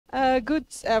Good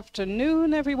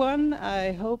afternoon, everyone.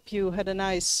 I hope you had a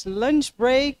nice lunch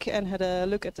break and had a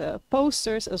look at the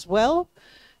posters as well.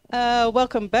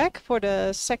 Welcome back for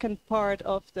the second part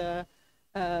of the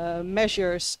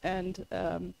measures and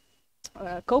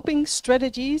coping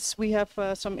strategies. We have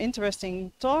some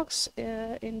interesting talks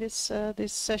in this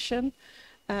session.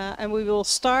 And we will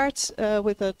start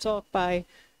with a talk by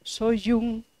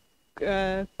Soyoung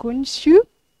Kunshu.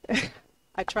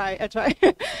 I try.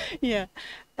 Yeah.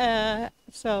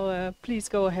 Please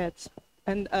go ahead.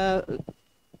 And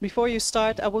before you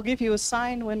start, I will give you a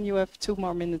sign when you have 2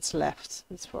 more minutes left.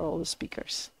 It's for all the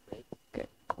speakers. Okay.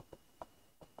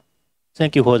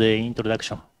 Thank you for the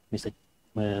introduction, Mr.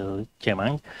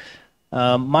 Chairman.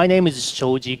 My name is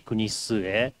Shoji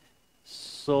Kunisue.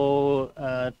 So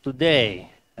today,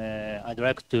 I'd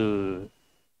like to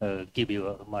give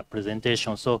you my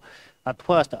presentation. So at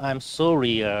first, I'm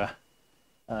sorry.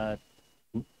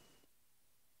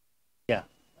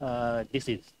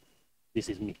 This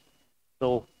is me.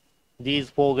 So these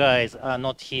 4 guys are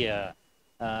not here.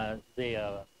 They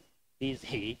are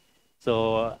busy.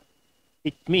 So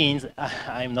it means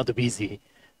I'm not busy.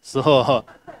 So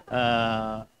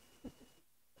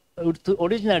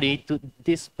originally,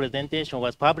 this presentation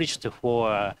was published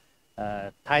for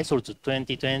TISOLS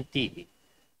 2020.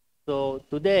 So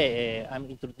today, I'm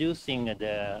introducing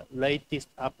the latest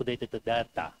updated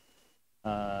data.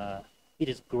 It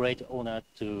is a great honor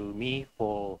to me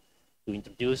to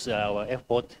introduce our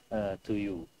effort to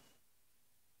you.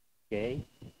 Okay.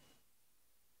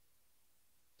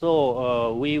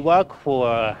 So we work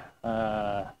for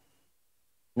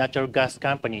natural gas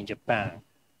company in Japan.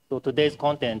 So today's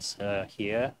contents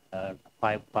here,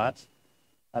 5 parts.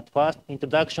 At first,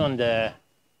 introduction the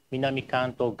Minami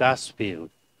Kanto gas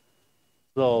field.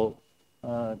 So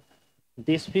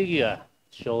this figure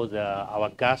shows our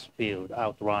gas field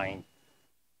outline.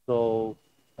 So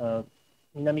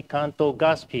Minami Kanto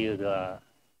gas field,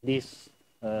 this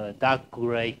dark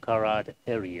gray colored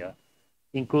area,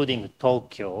 including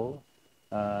Tokyo,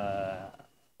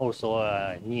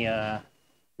 also near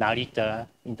Narita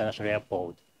International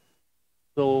Airport.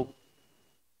 So,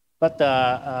 but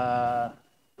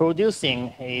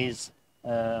producing is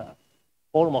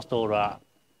almost all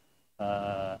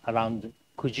around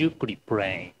Kujukuri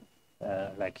Plain,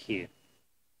 like here.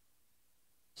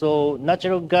 So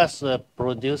natural gas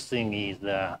producing is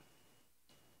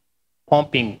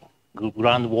pumping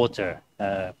groundwater,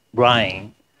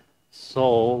 brine.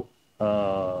 So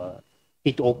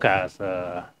it occurs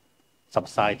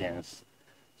subsidence.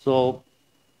 So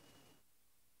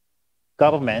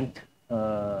government,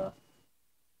 to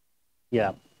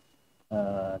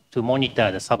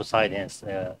monitor the subsidence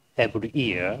every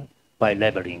year by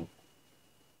labeling.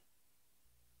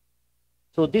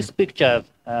 So this picture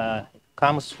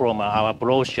comes from our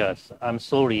brochures. I'm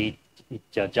sorry, it's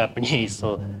Japanese,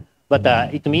 but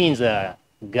it means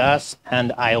gas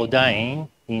and iodine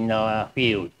in our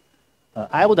field.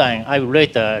 Iodine, I will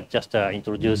later just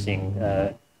introducing.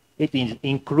 It is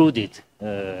included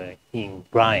in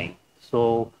brine.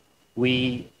 So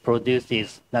we produce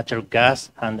this natural gas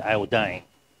and iodine.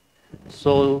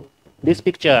 So this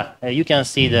picture, you can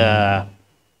see the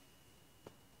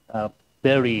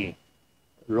very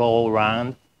low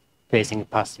land facing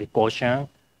Pacific Ocean.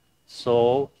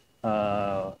 So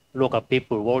local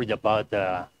people worried about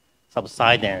the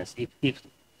subsidence if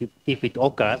it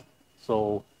occurs.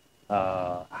 So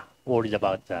worried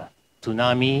about the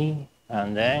tsunami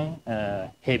and then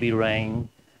heavy rain.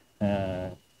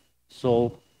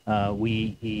 So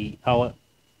our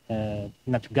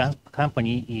natural gas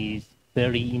company is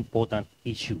very important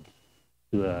issue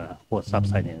for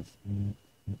subsidence.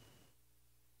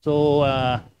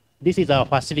 So this is our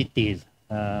facilities.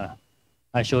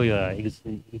 I show you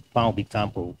one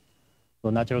example. So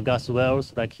natural gas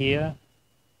wells like here.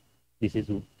 This is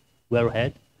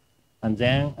wellhead. And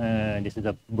then this is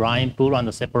a brine pool and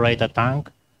a separator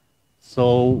tank.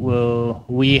 So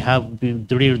we have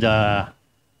drilled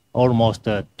almost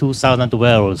 2,000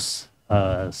 wells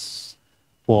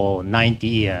for 90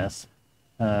 years.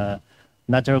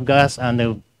 Natural gas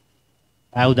and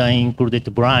iodine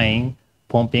included brine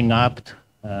pumping up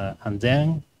and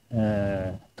then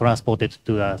transported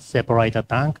to a separator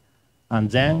tank and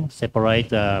then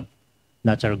separate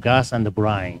natural gas and the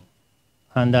brine.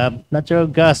 And natural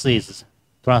gas is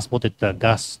transported to a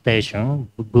gas station,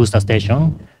 booster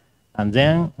station, and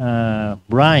then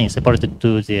brine separated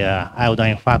to the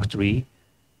iodine factory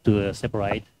to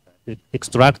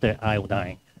extract the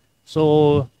iodine.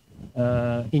 So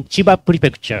in Chiba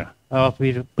Prefecture, our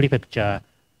prefecture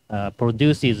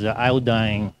produces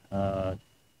iodine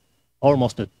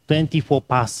almost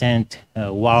 24%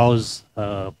 was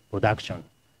production.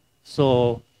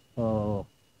 So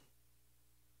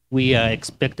we are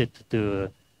expected to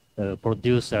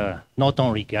produce not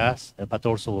only gas, but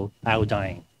also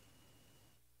iodine.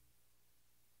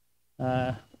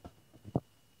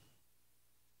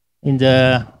 In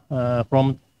the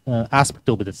from aspect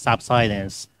of the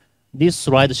subsidence, this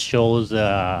slide shows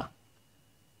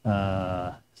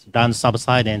land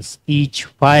subsidence each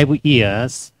 5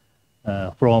 years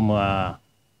from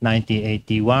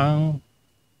 1981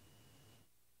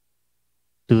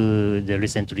 to the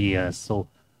recent years. So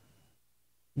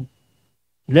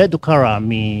red color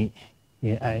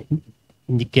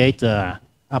indicate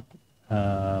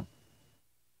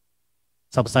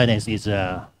subsidence is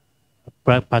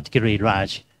particularly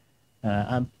large,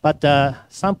 but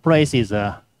some places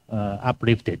are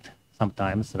uplifted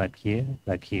sometimes, like here.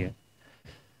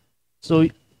 So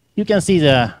you can see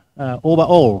the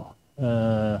overall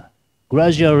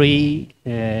gradually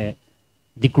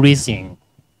decreasing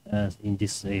in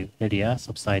this area,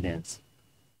 subsidence.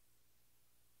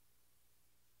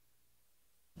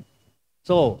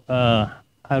 So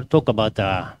I'll talk about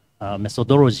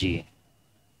methodology.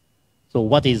 So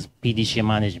what is PDCA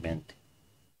management?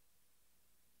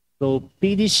 So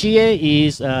PDCA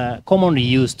is commonly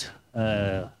used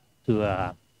to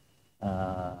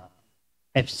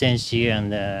efficiency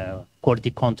and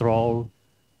quality control,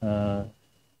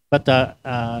 but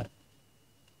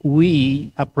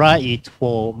we apply it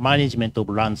for management of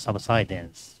land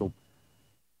subsidence. So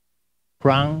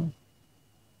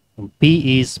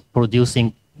P is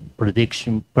producing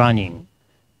prediction planning,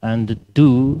 and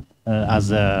do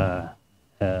as a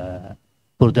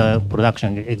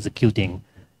production executing,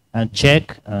 and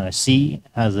check C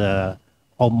as a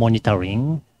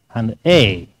monitoring, and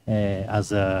A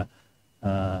as a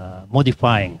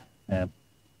modifying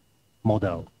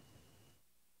model.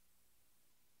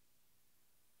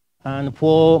 And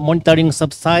for monitoring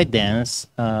subsidence,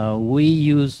 we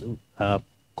use a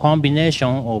combination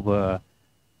of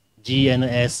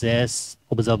GNSS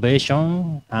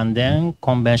observation and then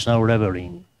conventional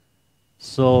leveling.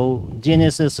 So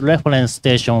GNSS reference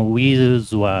station we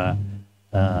use were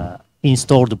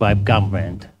installed by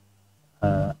government.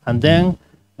 And then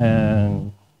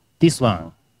this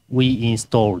one we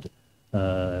installed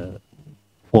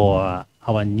for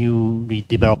our new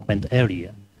redevelopment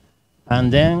area.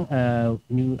 And then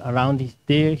around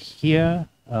here,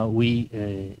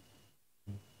 we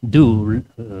do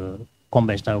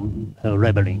conventional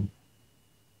leveling.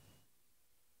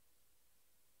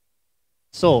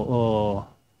 So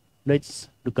let's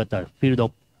look at the field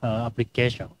of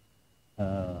application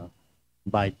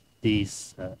by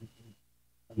this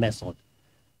method.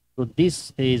 So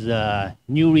this is a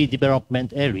new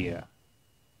redevelopment area.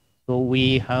 So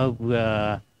we have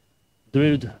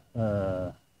drilled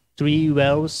 3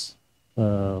 wells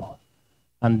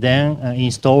and then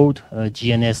installed a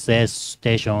GNSS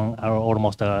station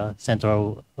almost center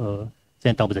of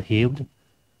the field.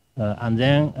 And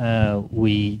then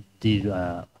we did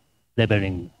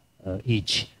leveling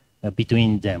each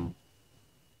between them.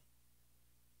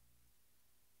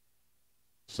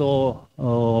 So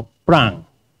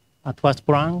at first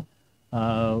plan,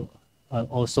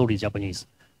 also the Japanese.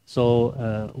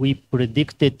 So we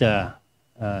predicted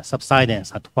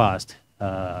subsidence at first,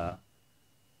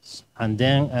 and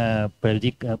then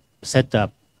set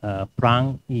up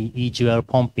plan each well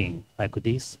pumping like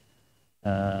this.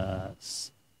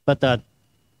 But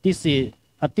this is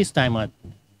at this time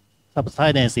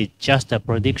subsidence is just a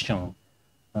prediction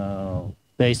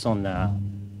based on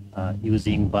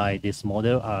using by this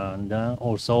model and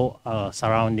also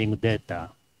surrounding data.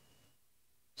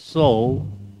 So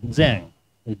then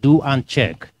do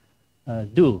uncheck.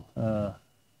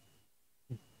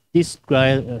 This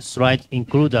slide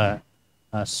include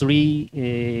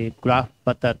 3 graphs,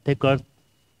 but take a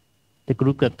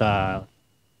look at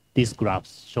this graph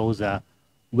shows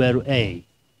well A.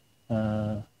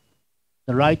 The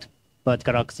right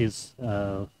vertical axis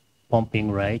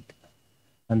pumping rate,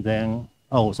 and then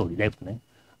left.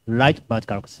 Right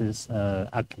vertical axis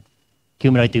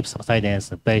cumulative subsidence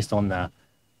based on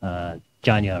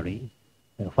January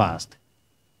 1st,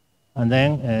 and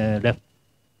then left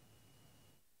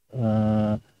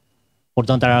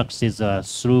horizontal axis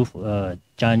through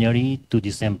January to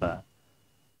December.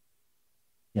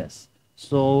 Yes.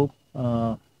 So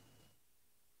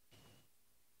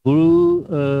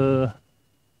blue,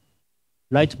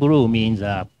 light blue means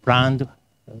planned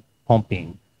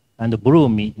pumping, and the blue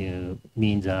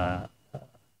means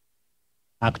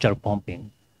actual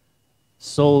pumping.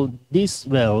 So these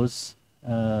wells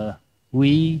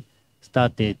we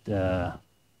started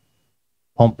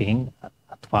pumping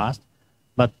at first,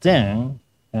 but then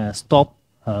stop.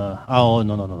 Oh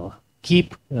no no no no!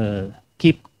 Keep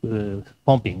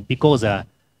pumping because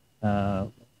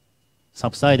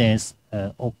subsidence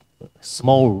of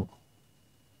small.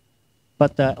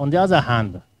 But on the other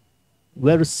hand,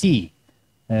 well C,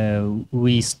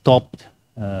 we stopped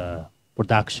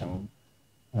production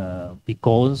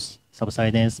because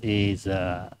subsidence is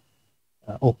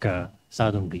occur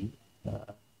suddenly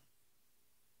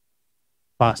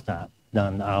faster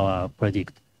than our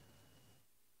predict.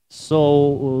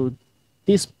 So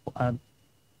this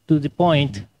to the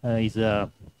point is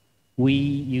we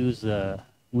use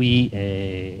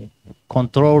we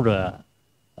control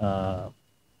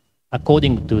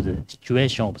according to the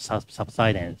situation of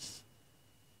subsidence.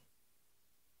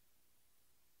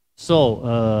 So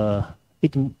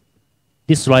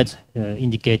this slide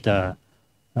indicate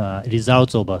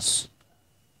results of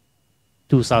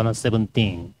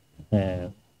 2017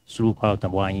 throughout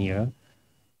 1 year.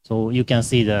 So you can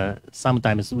see that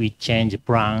sometimes we change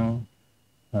plan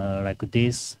like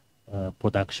this,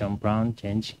 production plan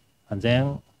change, and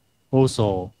then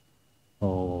also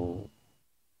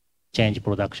change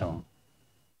production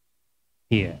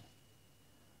here.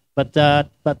 But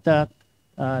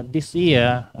this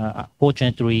year,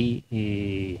 fortunately,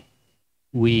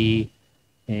 we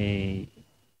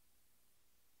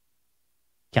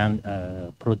can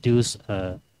produce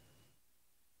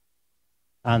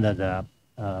under the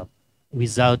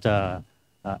without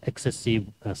excessive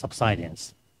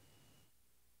subsidence.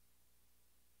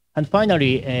 And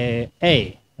finally,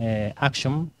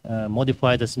 action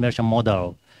modify the simulation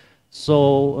model.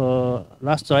 So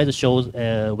last slide shows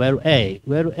well A.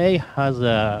 Well A has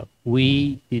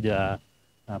we did a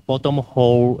bottom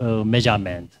hole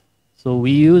measurement. So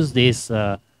we use this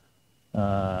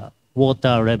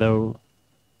water level.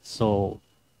 So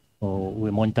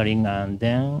we're monitoring, and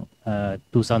then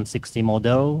 2060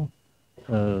 model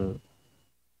so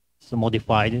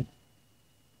modified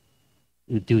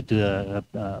due to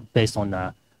based on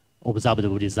observed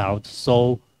result.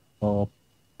 So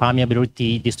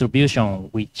permeability distribution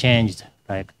we changed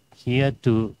like here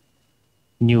to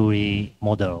newly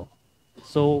model.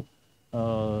 So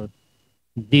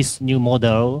this new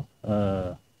model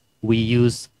we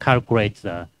use calculate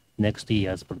the next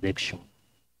year's prediction.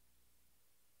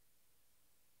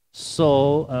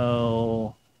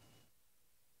 So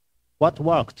what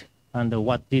worked and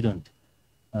what didn't?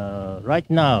 Right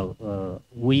now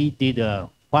we did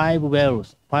 5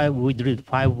 wells. We drilled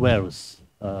 5 wells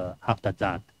after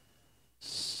that.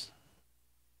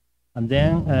 And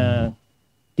then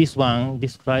this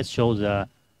slide shows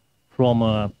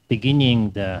from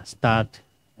beginning the start,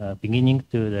 beginning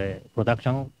to the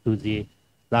production to the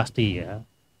last year.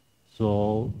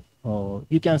 So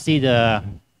you can see the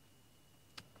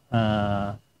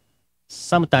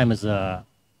sometimes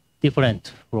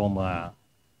different from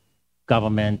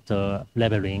government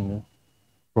leveling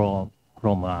from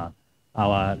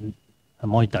our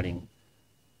monitoring.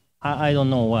 I don't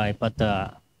know why, but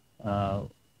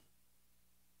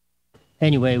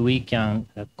anyway, we can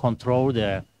control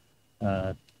the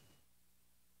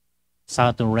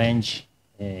certain range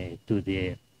to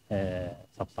the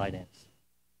subsidence.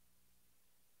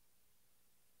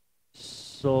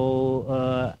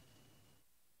 So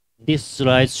this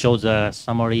slide shows a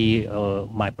summary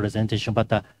of my presentation,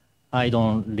 but I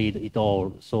don't read it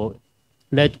all. So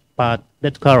red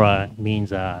color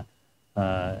means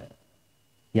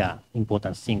yeah,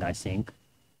 important thing, I think.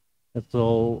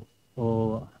 So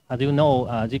as you know,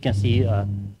 as you can see,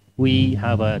 we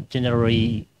have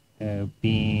generally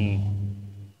been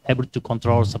able to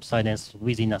control subsidence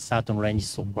within a certain range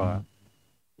so far.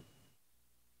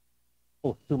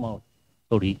 Oh, 2 more.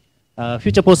 Sorry.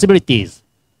 Future possibilities.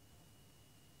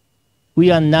 We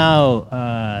are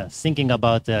now thinking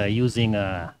about using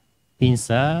a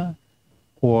pincer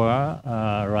or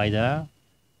radar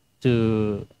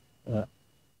to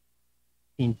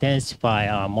intensify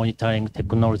our monitoring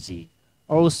technology.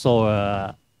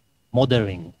 Also,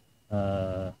 modeling.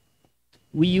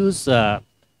 We use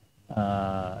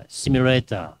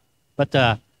simulator, but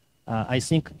I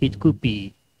think it could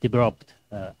be developed,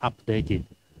 updated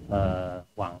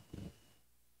one.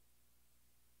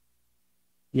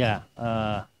 Yeah,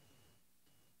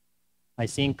 I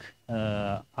think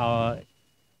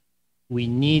we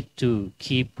need to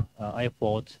keep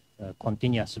effort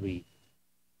continuously.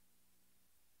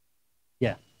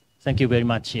 Yeah, thank you very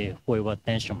much for your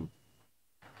attention.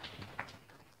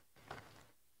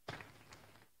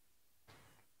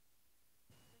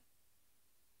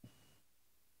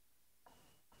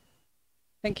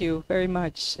 Thank you very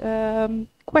much.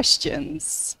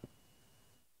 Questions?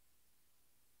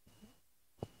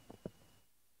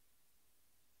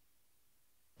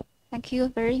 Thank you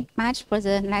very much for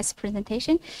the nice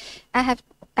presentation. I have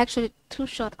actually two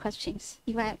short questions,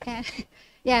 if I can.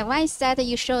 Yeah, one is that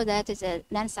you show that the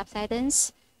land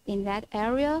subsidence in that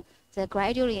area, the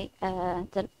gradually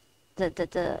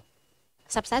the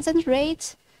subsidence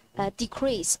rate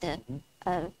decreased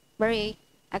very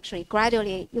actually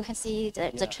gradually. You can see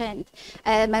the trend.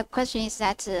 My question is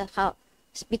that how,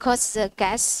 because the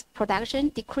gas production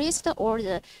decreased or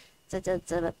the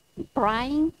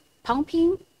brine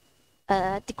pumping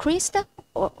decreased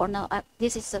or no?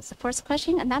 This is the first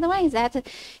question. Another one is that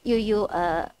you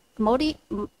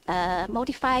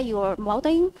modify your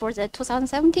modeling for the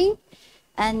 2017,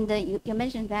 and you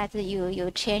mentioned that you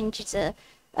change the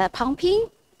pumping,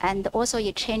 and also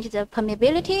you change the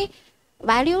permeability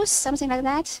values, something like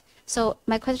that. So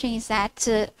my question is that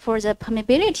for the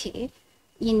permeability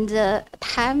in the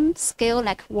time scale,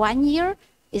 like 1 year,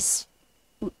 is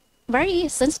very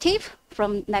sensitive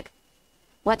from like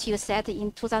what you said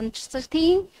in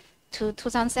 2016 to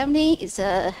 2017 is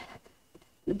a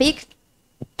big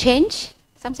change,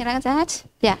 something like that.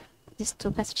 Yeah, these two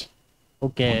questions.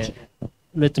 Okay,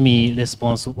 let me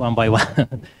respond one by one.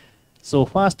 So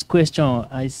first question,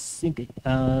 I think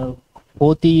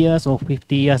 40 years or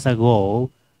 50 years ago,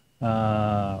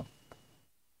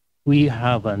 we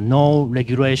have no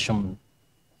regulation.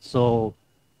 So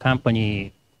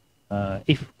company,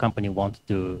 if company wants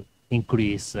to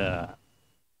increase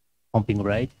pumping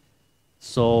rate,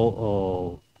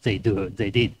 so they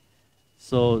did.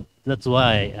 So that's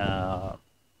why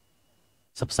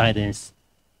subsidence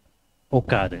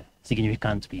occurred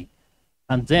significantly.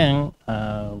 And then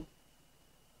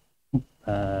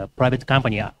private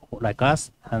company like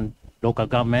us and local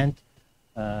government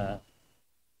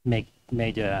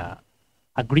made an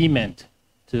agreement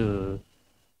to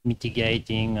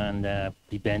mitigating and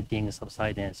preventing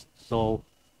subsidence. So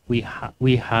we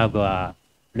have a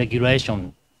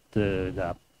regulation to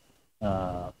the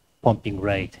pumping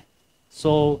rate.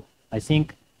 So I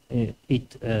think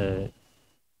it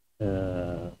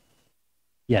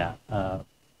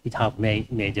have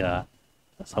made a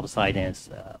subsidence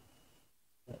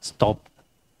stop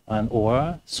and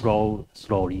or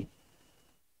slowly.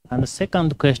 And the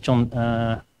second question,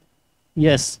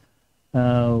 yes,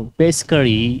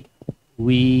 basically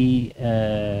we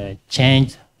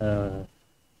changed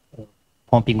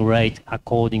pumping rate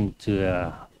according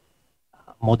to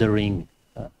modeling,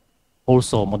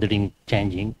 also modeling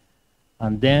changing.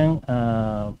 And then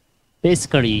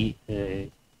basically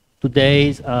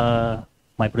today's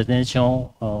my presentation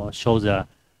shows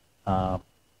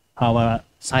our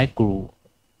cycle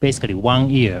basically 1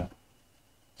 year.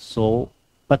 So,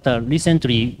 but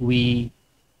recently we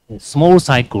small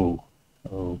cycle,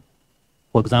 for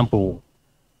example,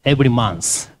 every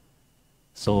month.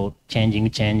 So changing,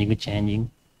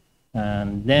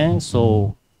 and then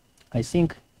so I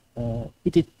think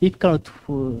it is difficult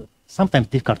for sometimes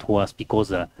difficult for us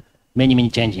because many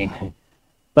changing,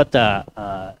 but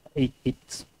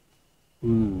it's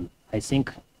I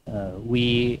think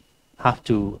we have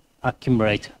to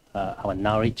accumulate our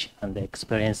knowledge and the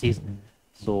experiences.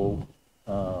 So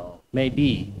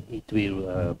maybe it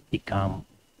will become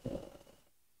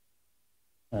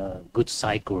a good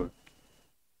cycle,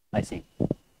 I think.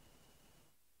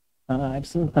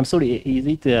 I'm sorry, is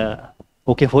it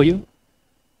okay for you?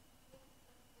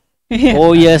 Yeah,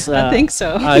 oh yes, I think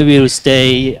so. I will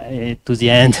stay to the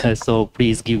end, so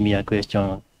please give me a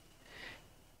question.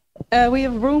 We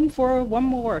have room for one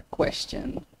more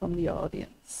question from the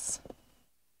audience.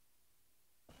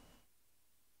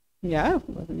 Yeah,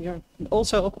 you're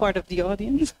also a part of the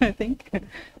audience, I think.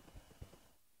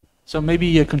 So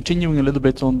maybe continuing a little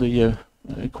bit on the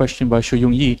question by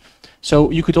Shoyoung Yi.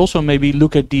 So you could also maybe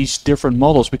look at these different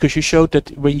models, because you showed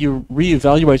that when you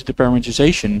reevaluated the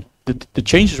parameterization, the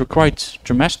changes were quite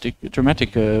dramatic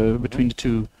between the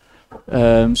two.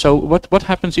 So what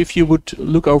happens if you would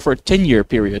look over a 10-year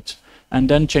period and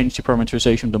then change the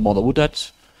parameterization of the model? Would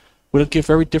it give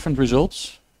very different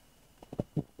results?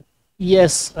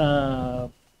 Yes, I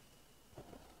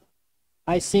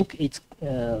think it's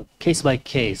case by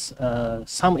case.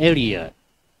 Some area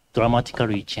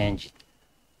dramatically changed,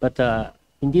 but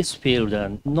in this field,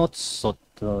 not so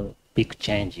big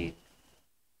change.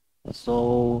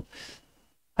 So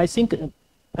I think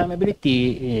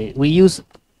permeability, we use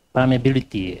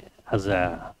permeability as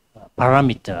a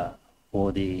parameter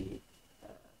for the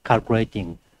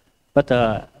calculating, but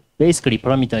basically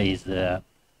parameter is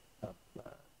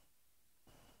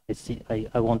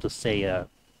I want to say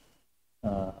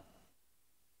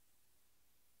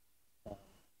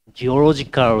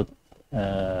geological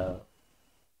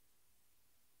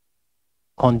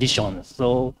conditions.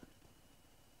 So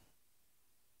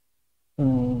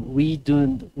we do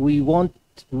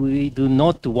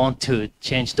not want to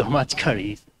change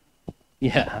dramatically.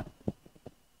 Yeah.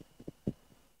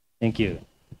 Thank you.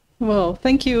 Well,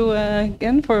 thank you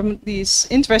again for these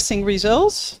interesting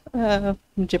results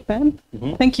from Japan.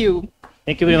 Mhm. Thank you.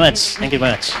 Thank you very much. Thank you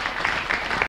very much.